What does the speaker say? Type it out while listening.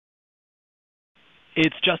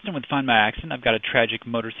It's Justin with Find My Accident. I've got a tragic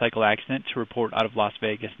motorcycle accident to report out of Las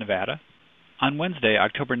Vegas, Nevada. On Wednesday,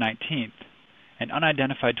 October 19th, an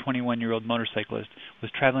unidentified 21-year-old motorcyclist was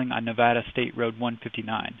traveling on Nevada State Road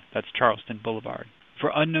 159, that's Charleston Boulevard.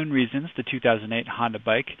 For unknown reasons, the 2008 Honda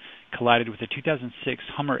bike collided with a 2006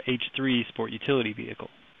 Hummer H3 sport utility vehicle.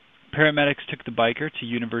 Paramedics took the biker to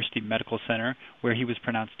University Medical Center, where he was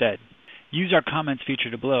pronounced dead. Use our comments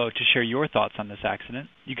featured below to share your thoughts on this accident.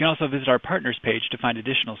 You can also visit our partners page to find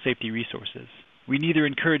additional safety resources. We neither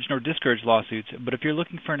encourage nor discourage lawsuits, but if you're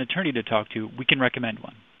looking for an attorney to talk to, we can recommend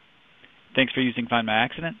one. Thanks for using Find My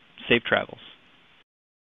Accident. Safe travels.